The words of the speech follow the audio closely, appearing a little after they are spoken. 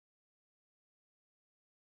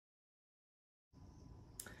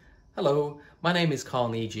Hello, my name is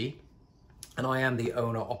Carnegie and I am the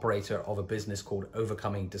owner-operator of a business called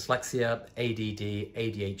Overcoming Dyslexia, ADD,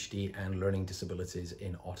 ADHD and Learning Disabilities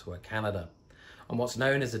in Ottawa, Canada. I'm what's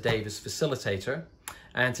known as a Davis Facilitator,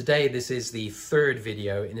 and today this is the third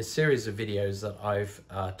video in a series of videos that I've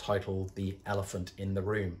titled The Elephant in the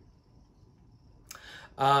Room.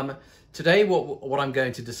 Today what I'm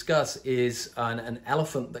going to discuss is an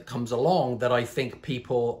elephant that comes along that I think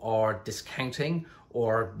people are discounting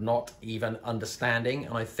or not even understanding.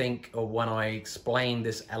 And I think when I explain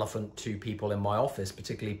this elephant to people in my office,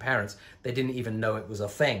 particularly parents, they didn't even know it was a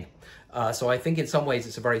thing. So I think in some ways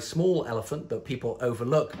it's a very small elephant that people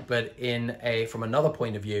overlook, but from another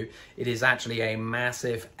point of view, it is actually a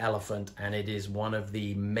massive elephant, and it is one of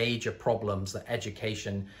the major problems that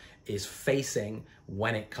education is facing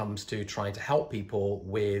when it comes to trying to help people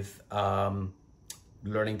with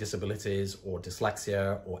learning disabilities or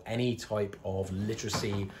dyslexia or any type of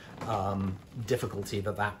literacy difficulty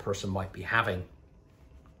that person might be having.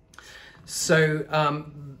 So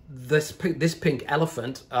this pink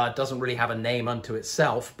elephant doesn't really have a name unto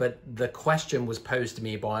itself, but the question was posed to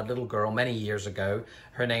me by a little girl many years ago.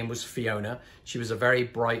 Her name was Fiona. She was a very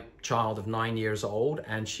bright child of 9 years old,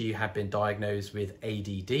 and she had been diagnosed with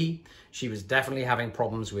ADD. She was definitely having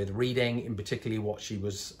problems with reading, in particularly what she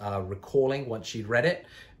was recalling once she'd read it.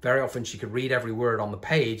 Very often she could read every word on the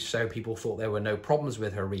page, so people thought there were no problems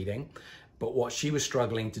with her reading. But what she was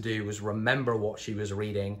struggling to do was remember what she was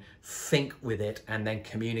reading, think with it, and then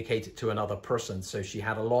communicate it to another person. So she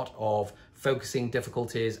had a lot of focusing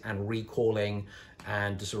difficulties and recalling,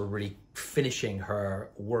 and just sort of really finishing her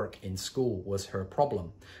work in school was her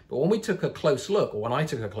problem. But when we took a close look, or when I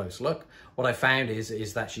took a close look, what I found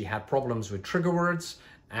is that she had problems with trigger words,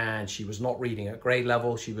 and she was not reading at grade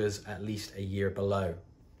level. She was at least a year below.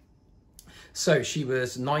 So she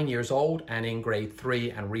was 9 years old and in grade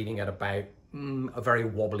 3 and reading at about a very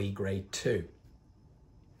wobbly grade 2.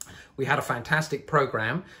 We had a fantastic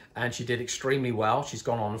program and she did extremely well. She's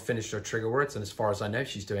gone on and finished her trigger words, and as far as I know,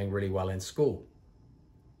 she's doing really well in school.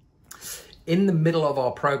 In the middle of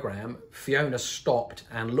our program, Fiona stopped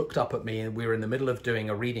and looked up at me, and we were in the middle of doing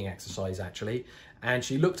a reading exercise actually, and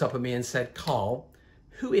she looked up at me and said, "Carl,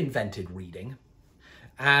 who invented reading?"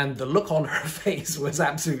 And the look on her face was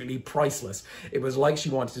absolutely priceless. It was like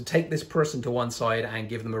she wanted to take this person to one side and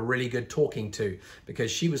give them a really good talking to,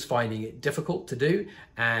 because she was finding it difficult to do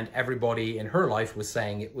and everybody in her life was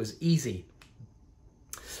saying it was easy.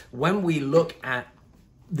 When we look at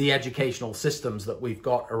the educational systems that we've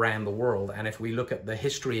got around the world, and if we look at the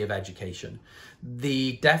history of education,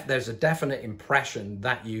 there's a definite impression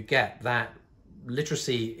that you get that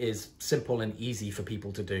literacy is simple and easy for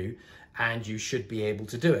people to do, and you should be able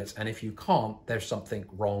to do it. And if you can't, there's something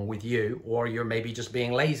wrong with you, or you're maybe just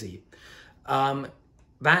being lazy.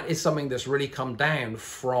 That is something that's really come down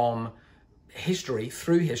from history,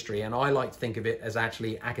 through history, and I like to think of it as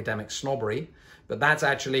actually academic snobbery, but that's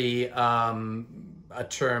actually a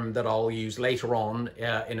term that I'll use later on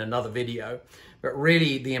in another video. But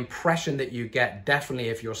really, the impression that you get, definitely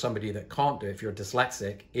if you're somebody that can't do it, if you're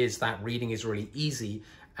dyslexic, is that reading is really easy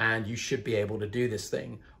and you should be able to do this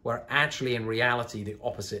thing, where actually in reality the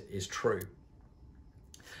opposite is true.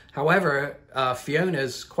 However,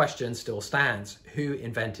 Fiona's question still stands: who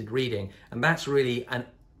invented reading? And that's really an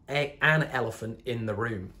elephant in the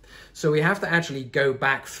room. So we have to actually go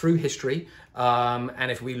back through history, and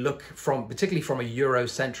if we look particularly from a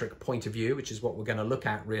Eurocentric point of view, which is what we're going to look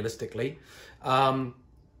at realistically,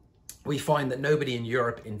 we find that nobody in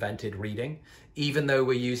Europe invented reading. Even though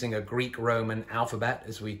we're using a Greek-Roman alphabet,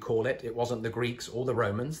 as we call it, it wasn't the Greeks or the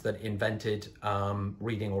Romans that invented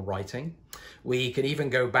reading or writing. We can even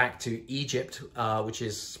go back to Egypt, which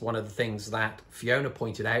is one of the things that Fiona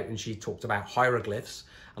pointed out when she talked about hieroglyphs.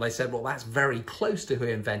 And I said, well, that's very close to who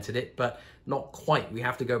invented it, but not quite. We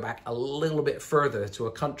have to go back a little bit further to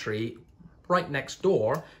a country right next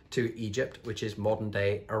door to Egypt, which is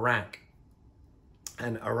modern-day Iraq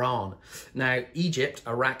and Iran. Now, Egypt,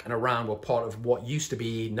 Iraq and Iran were part of what used to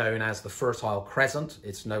be known as the Fertile Crescent.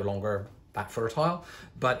 It's no longer that fertile,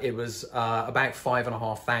 but it was about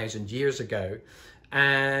 5,500 years ago.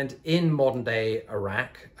 And in modern day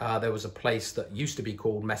Iraq, there was a place that used to be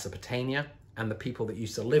called Mesopotamia, and the people that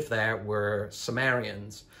used to live there were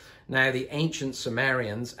Sumerians. Now, the ancient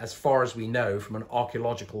Sumerians, as far as we know from an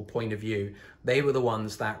archaeological point of view, they were the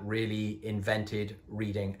ones that really invented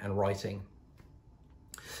reading and writing.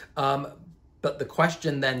 But the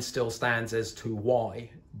question then still stands as to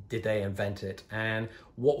why. did they invent it, and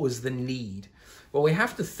what was the need? Well, we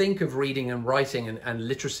have to think of reading and writing and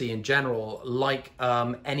literacy in general like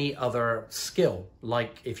any other skill.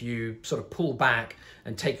 Like if you sort of pull back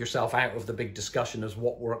and take yourself out of the big discussion as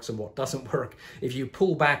what works and what doesn't work, if you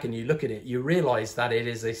pull back and you look at it, you realize that it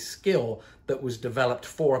is a skill that was developed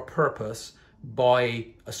for a purpose by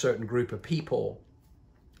a certain group of people.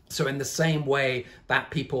 So in the same way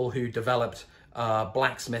that people who developed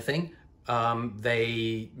blacksmithing,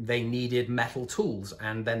 they needed metal tools,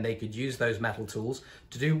 and then they could use those metal tools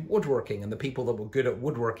to do woodworking, and the people that were good at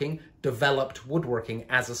woodworking developed woodworking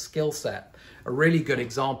as a skill set. A really good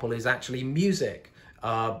example is actually music.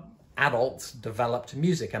 Adults developed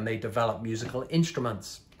music, and they developed musical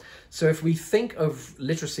instruments. So if we think of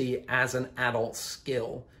literacy as an adult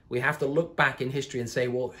skill, we have to look back in history and say,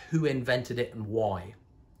 well, who invented it and why?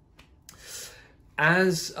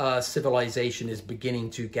 As civilization is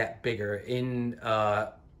beginning to get bigger in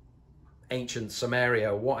ancient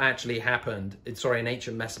Samaria, what actually happened, in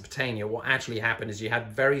ancient Mesopotamia, what actually happened is you had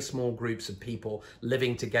very small groups of people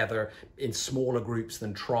living together in smaller groups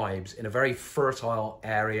than tribes in a very fertile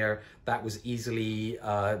area that was easy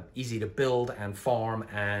to build and farm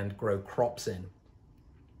and grow crops in.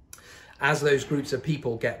 As those groups of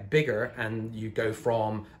people get bigger and you go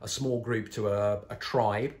from a small group to a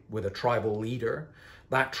tribe with a tribal leader,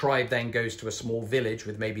 that tribe then goes to a small village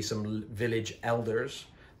with maybe some village elders.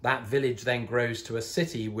 That village then grows to a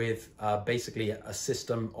city with basically a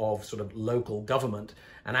system of sort of local government.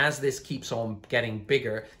 And as this keeps on getting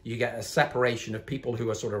bigger, you get a separation of people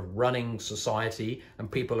who are sort of running society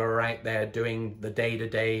and people who are out there doing the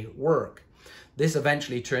day-to-day work. This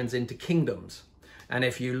eventually turns into kingdoms. And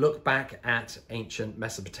if you look back at ancient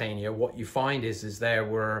Mesopotamia, what you find is there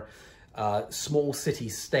were small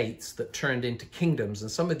city-states that turned into kingdoms. And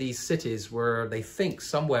some of these cities were, they think,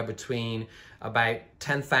 somewhere between about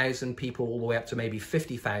 10,000 people all the way up to maybe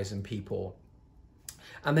 50,000 people.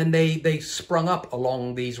 And then they sprung up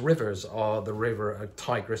along these rivers, the river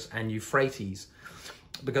Tigris and Euphrates,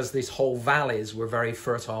 because these whole valleys were very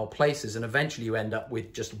fertile places. And eventually you end up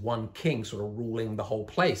with just one king sort of ruling the whole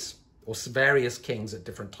place, or various kings at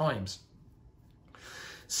different times.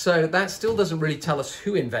 So that still doesn't really tell us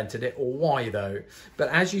who invented it or why though. But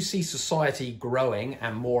as you see society growing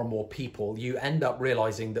and more people, you end up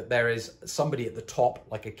realizing that there is somebody at the top,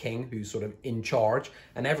 like a king, who's sort of in charge,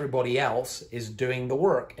 and everybody else is doing the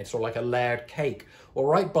work. It's sort of like a layered cake. Or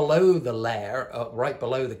right below the layer, right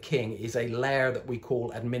below the king, is a layer that we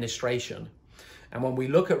call administration. And when we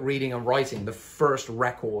look at reading and writing, the first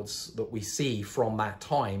records that we see from that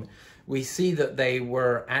time, we see that they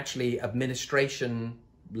were actually administration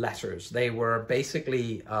letters. They were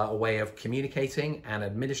basically a way of communicating and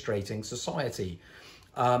administrating society.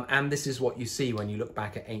 And this is what you see when you look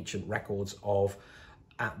back at ancient records of,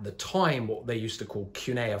 at the time, what they used to call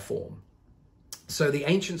cuneiform. So the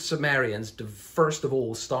ancient Sumerians, first of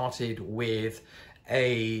all, started with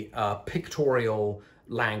a pictorial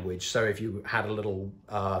language. So if you had a little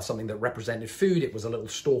something that represented food, it was a little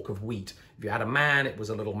stalk of wheat. If you had a man, it was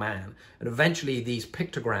a little man. And eventually these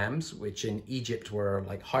pictograms, which in Egypt were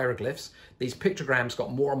like hieroglyphs, these pictograms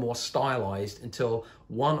got more and more stylized until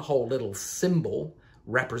one whole little symbol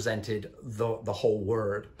represented the whole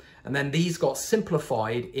word. And then these got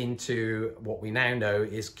simplified into what we now know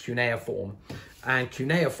is cuneiform. And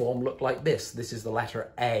cuneiform looked like this. This is the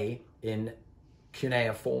letter A in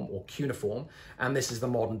cuneiform or cuneiform, and this is the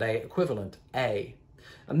modern day equivalent, A.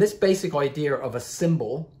 And this basic idea of a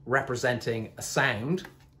symbol representing a sound,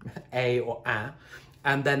 A or A,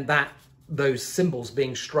 and then those symbols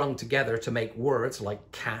being strung together to make words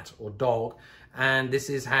like cat or dog, and this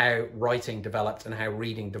is how writing developed and how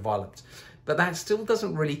reading developed. But that still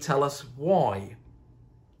doesn't really tell us why.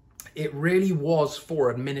 It really was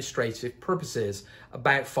for administrative purposes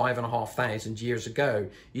about 5,500 years ago.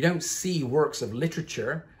 You don't see works of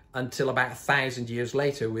literature until about 1,000 years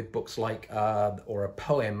later with books like, or a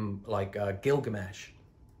poem like Gilgamesh,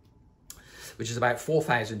 which is about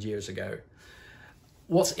 4,000 years ago.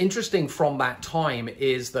 What's interesting from that time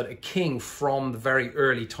is that a king from the very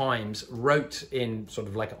early times wrote in sort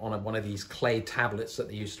of like on one of these clay tablets that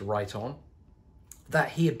they used to write on, that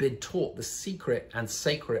he had been taught the secret and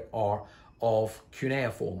sacred art of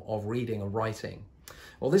cuneiform, of reading and writing.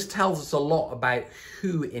 Well, this tells us a lot about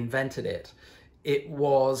who invented it. It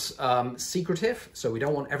was secretive, so we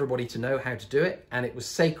don't want everybody to know how to do it, and it was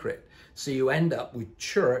sacred. So you end up with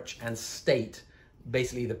church and state,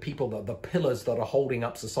 basically the people, the pillars that are holding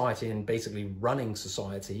up society and basically running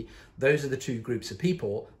society. Those are the two groups of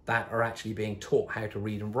people that are actually being taught how to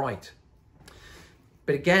read and write.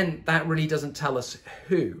 But again, that really doesn't tell us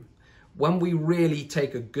who. when we really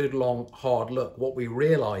take a good, long, hard look, what we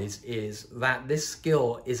realize is that this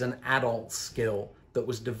skill is an adult skill that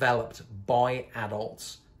was developed by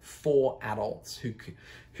adults for adults who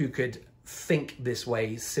could think this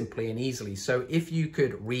way simply and easily. So if you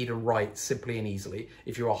could read and write simply and easily,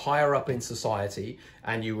 if you were higher up in society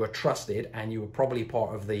and you were trusted and you were probably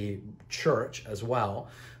part of the church as well,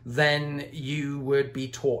 then you would be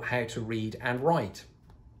taught how to read and write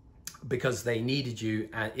because they needed you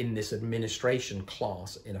in this administration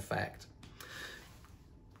class, in effect.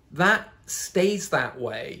 That stays that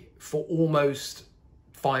way for almost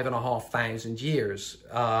 5,500 years.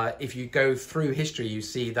 If you go through history, you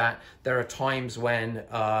see that there are times when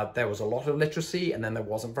there was a lot of literacy and then there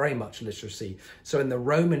wasn't very much literacy. So in the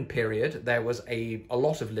Roman period, there was a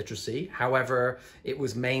lot of literacy. However, it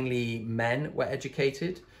was mainly men were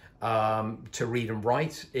educated to read and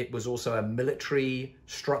write. It was also a military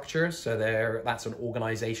structure. So that's an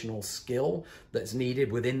organizational skill that's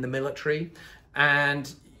needed within the military.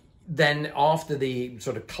 And then after the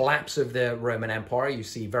sort of collapse of the Roman Empire, you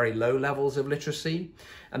see very low levels of literacy.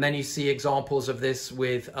 And then you see examples of this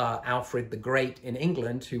with Alfred the Great in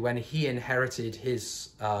England, who, when he inherited his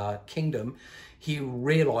kingdom, he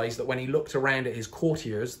realized that when he looked around at his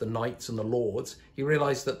courtiers, the knights and the lords, he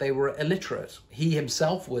realized that they were illiterate. He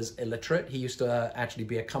himself was illiterate. He used to actually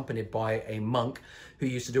be accompanied by a monk who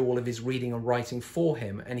used to do all of his reading and writing for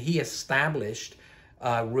him. And he established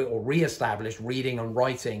or re-established reading and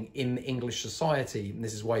writing in English society. And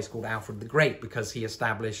this is why he's called Alfred the Great, because he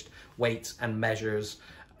established weights and measures,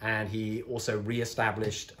 and he also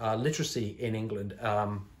re-established literacy in England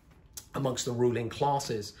amongst the ruling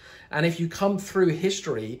classes. And if you come through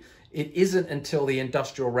history, it isn't until the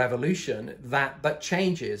Industrial Revolution that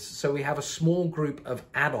changes. So we have a small group of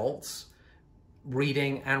adults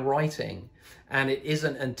reading and writing. And it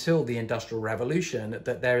isn't until the Industrial Revolution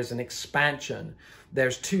that there is an expansion.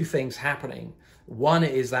 There's two things happening. One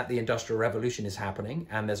is that the Industrial Revolution is happening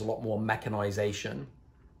and there's a lot more mechanization.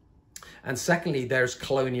 And secondly, there's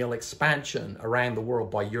colonial expansion around the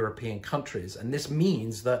world by European countries. And this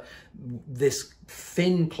means that this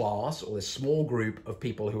thin class, or this small group of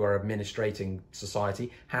people who are administrating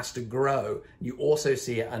society, has to grow. You also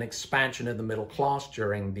see an expansion of the middle class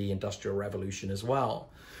during the Industrial Revolution as well.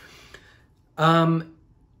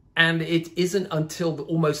 And it isn't until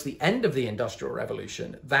almost the end of the Industrial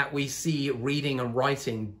Revolution that we see reading and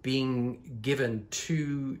writing being given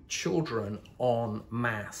to children en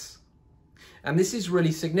masse. And this is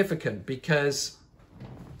really significant because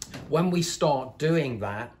when we start doing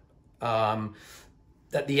that,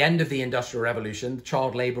 at the end of the Industrial Revolution, the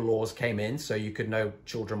child labor laws came in, so you could know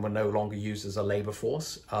children were no longer used as a labor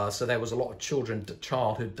force. So there was a lot of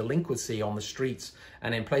childhood delinquency on the streets,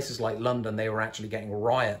 and in places like London, they were actually getting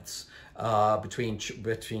riots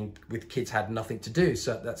with kids had nothing to do.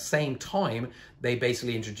 So at that same time, they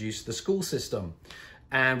basically introduced the school system.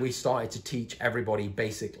 And we started to teach everybody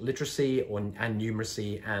basic literacy and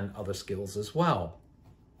numeracy and other skills as well.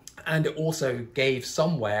 And it also gave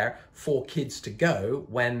somewhere for kids to go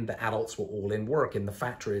when the adults were all in work in the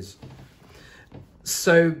factories.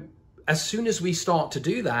 So as soon as we start to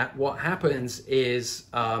do that, what happens is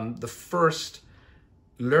the first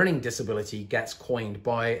learning disability gets coined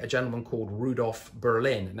by a gentleman called Rudolf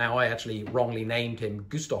Berlin. Now, I actually wrongly named him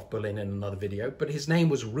Gustav Berlin in another video, but his name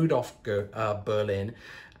was Rudolf Berlin,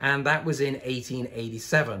 and that was in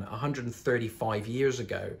 1887, 135 years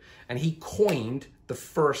ago. And he coined the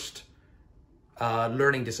first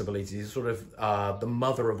learning disabilities, sort of the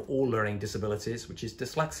mother of all learning disabilities, which is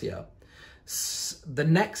dyslexia. The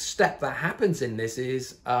next step that happens in this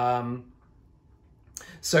is,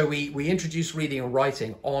 so we introduce reading and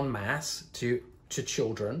writing en masse to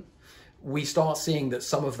children. We start seeing that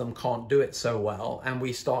some of them can't do it so well, and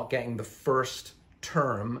we start getting the first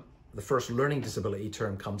term, the first learning disability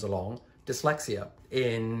term comes along, dyslexia,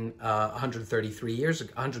 in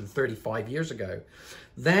 135 years ago.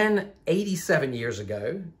 Then 87 years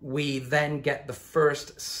ago, we then get the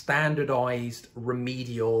first standardized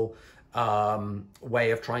remedial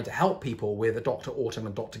way of trying to help people with Dr. Autumn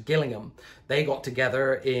and Dr. Gillingham. They got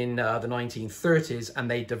together in the 1930s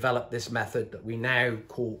and they developed this method that we now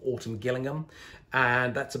call Autumn Gillingham,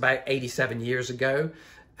 and that's about 87 years ago.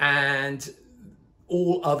 And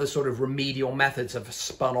all other sort of remedial methods have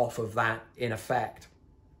spun off of that in effect.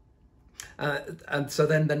 And so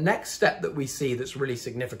then the next step that we see that's really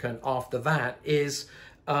significant after that is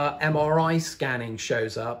MRI scanning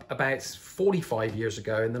shows up about 45 years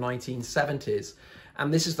ago in the 1970s.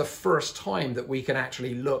 And this is the first time that we can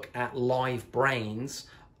actually look at live brains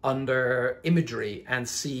under imagery and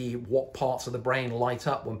see what parts of the brain light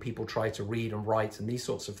up when people try to read and write and these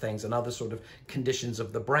sorts of things and other sort of conditions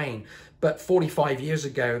of the brain. But 45 years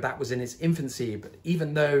ago, that was in its infancy. But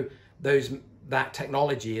even though that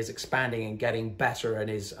technology is expanding and getting better and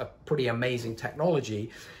is a pretty amazing technology,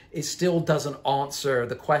 it still doesn't answer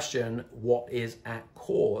the question, what is at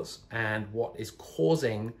cause and what is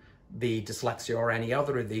causing the dyslexia or any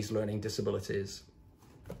other of these learning disabilities.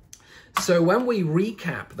 So when we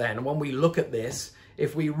recap then, when we look at this,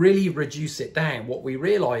 if we really reduce it down, what we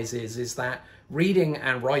realize is that reading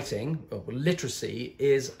and writing, or literacy,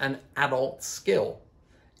 is an adult skill.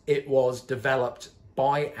 It was developed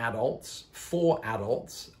by adults, for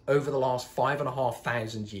adults, over the last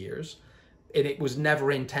 5,500 years, and it was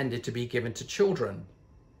never intended to be given to children.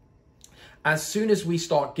 As soon as we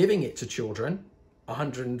start giving it to children,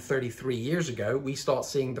 133 years ago, we start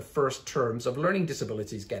seeing the first terms of learning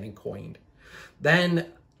disabilities getting coined. Then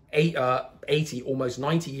 80, almost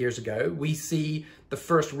 90 years ago, we see the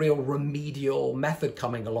first real remedial method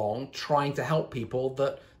coming along, trying to help people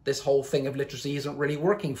that this whole thing of literacy isn't really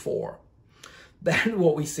working for. Then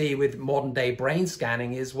what we see with modern day brain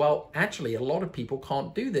scanning is, well, actually, a lot of people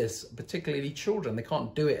can't do this, particularly children. They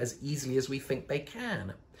can't do it as easily as we think they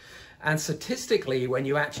can. And statistically, when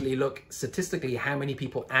you actually look statistically how many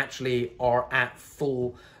people actually are at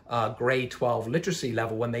full grade 12 literacy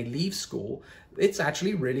level when they leave school, it's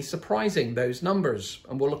actually really surprising, those numbers.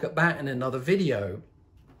 And we'll look at that in another video.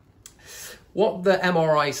 What the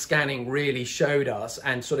MRI scanning really showed us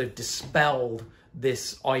and sort of dispelled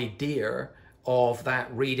this idea of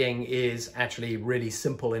that reading is actually really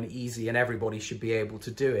simple and easy and everybody should be able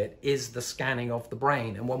to do it is the scanning of the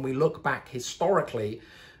brain. And when we look back historically,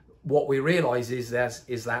 what we realize is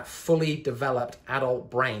that fully developed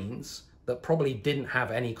adult brains that probably didn't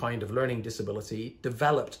have any kind of learning disability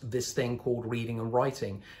developed this thing called reading and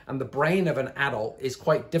writing. And the brain of an adult is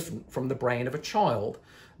quite different from the brain of a child.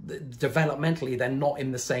 Developmentally, they're not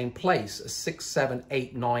in the same place. A 6, 7,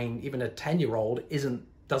 8, 9, even a 10-year-old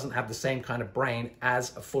doesn't have the same kind of brain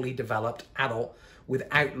as a fully developed adult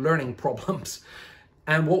without learning problems.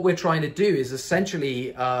 And what we're trying to do is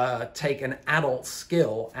essentially take an adult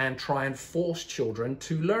skill and try and force children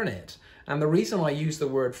to learn it. And the reason I use the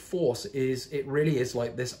word force is it really is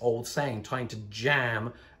like this old saying, trying to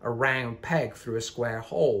jam a round peg through a square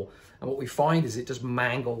hole. And what we find is it just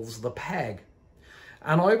mangles the peg.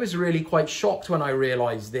 And I was really quite shocked when I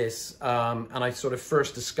realized this, and I sort of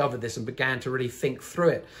first discovered this and began to really think through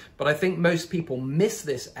it. But I think most people miss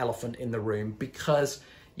this elephant in the room because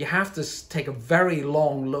you have to take a very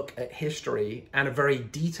long look at history and a very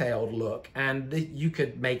detailed look, and you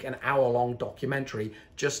could make an hour-long documentary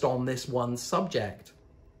just on this one subject.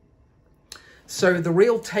 So the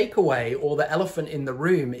real takeaway, or the elephant in the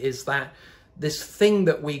room, is that this thing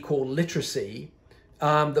that we call literacy,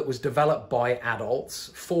 that was developed by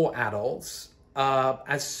adults, for adults,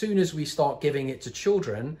 as soon as we start giving it to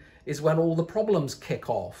children, is when all the problems kick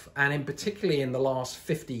off. And in particularly in the last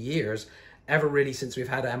 50 years, ever really since we've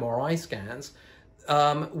had MRI scans,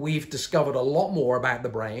 we've discovered a lot more about the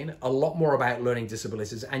brain, a lot more about learning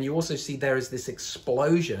disabilities, and you also see there is this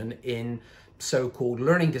explosion in so-called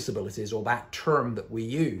learning disabilities, or that term that we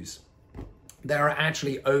use. There are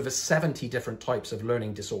actually over 70 different types of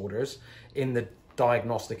learning disorders in the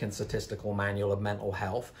Diagnostic and Statistical Manual of Mental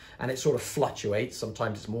Health, and it sort of fluctuates.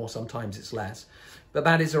 Sometimes it's more, sometimes it's less. But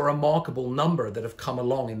that is a remarkable number that have come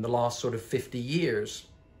along in the last sort of 50 years.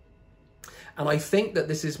 And I think that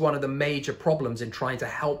this is one of the major problems in trying to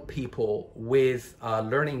help people with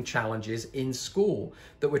learning challenges in school,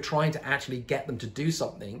 that we're trying to actually get them to do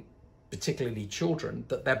something, particularly children,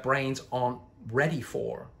 that their brains aren't ready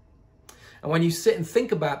for. And when you sit and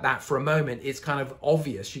think about that for a moment, it's kind of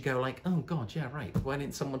obvious. You go like, oh God, yeah, right. Why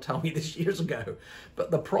didn't someone tell me this years ago? But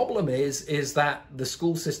the problem is that the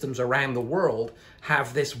school systems around the world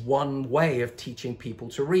have this one way of teaching people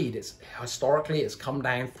to read. Historically, it's come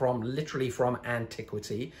down from literally from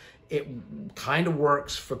antiquity. It kind of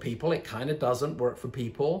works for people. It kind of doesn't work for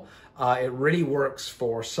people. It really works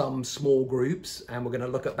for some small groups. And we're going to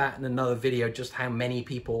look at that in another video, just how many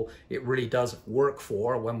people it really does work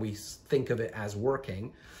for when we think of it as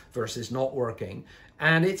working versus not working.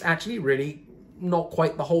 And it's actually really not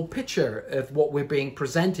quite the whole picture of what we're being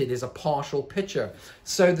presented is a partial picture.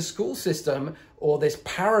 So the school system, or this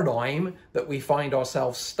paradigm that we find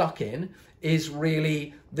ourselves stuck in, is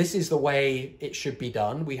really, this is the way it should be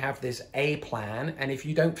done. We have this A plan, and if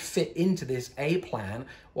you don't fit into this A plan,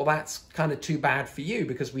 well, that's kind of too bad for you,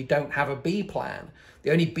 because we don't have a B plan. The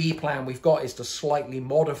only B plan we've got is to slightly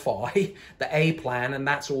modify the A plan, and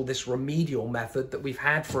that's all this remedial method that we've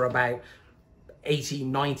had for about 80,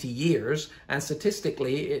 90 years, and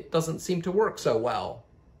statistically it doesn't seem to work so well.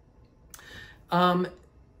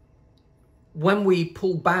 When we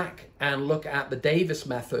pull back and look at the Davis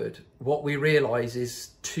method, what we realize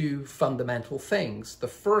is two fundamental things. The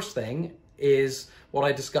first thing is what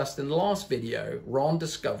I discussed in the last video. Ron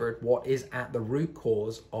discovered what is at the root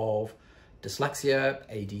cause of dyslexia,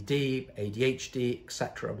 ADD, ADHD,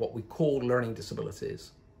 etc., what we call learning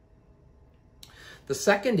disabilities. The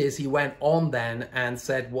second is he went on then and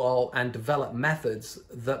said, well, and developed methods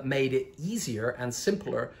that made it easier and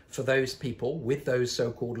simpler for those people with those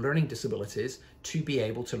so-called learning disabilities to be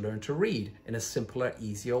able to learn to read in a simpler,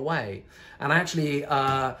 easier way. And actually,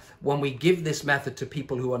 when we give this method to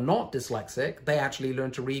people who are not dyslexic, they actually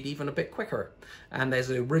learn to read even a bit quicker. And there's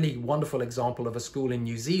a really wonderful example of a school in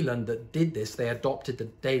New Zealand that did this. They adopted the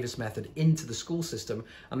Davis method into the school system,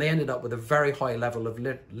 and they ended up with a very high level of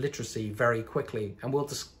literacy very quickly. And we'll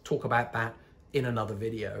just talk about that in another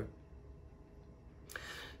video.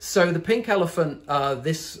 So the pink elephant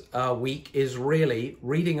this week is really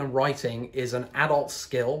reading and writing is an adult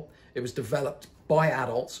skill. It was developed by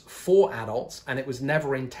adults for adults, and it was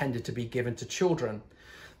never intended to be given to children.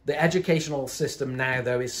 The educational system now,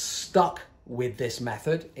 though, is stuck with this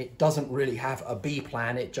method. It doesn't really have a B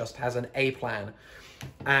plan, it just has an A plan.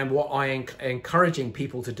 And what I'm encouraging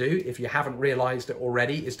people to do, if you haven't realized it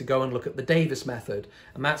already, is to go and look at the Davis method.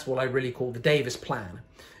 And that's what I really call the Davis plan.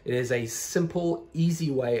 It is a simple, easy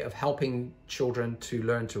way of helping children to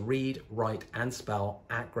learn to read, write, and spell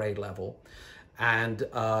at grade level. And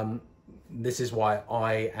this is why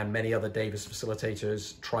I and many other Davis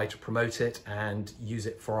facilitators try to promote it and use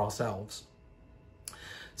it for ourselves.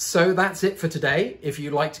 So that's it for today. If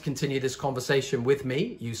you'd like to continue this conversation with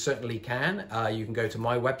me, you certainly can. You can go to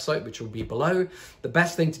my website, which will be below. The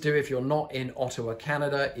best thing to do if you're not in Ottawa,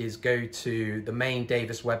 Canada, is go to the main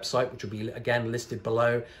Davis website, which will be again listed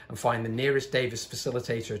below, and find the nearest Davis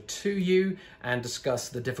facilitator to you and discuss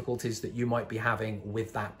the difficulties that you might be having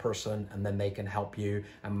with that person, and then they can help you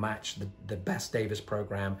and match the best Davis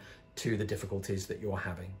program to the difficulties that you're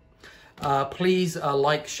having. Please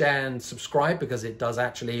like, share, and subscribe, because it does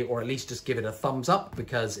actually, or at least just give it a thumbs up,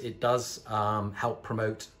 because it does help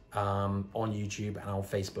promote on YouTube and on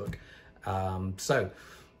Facebook. So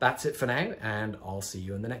that's it for now, and I'll see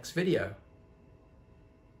you in the next video.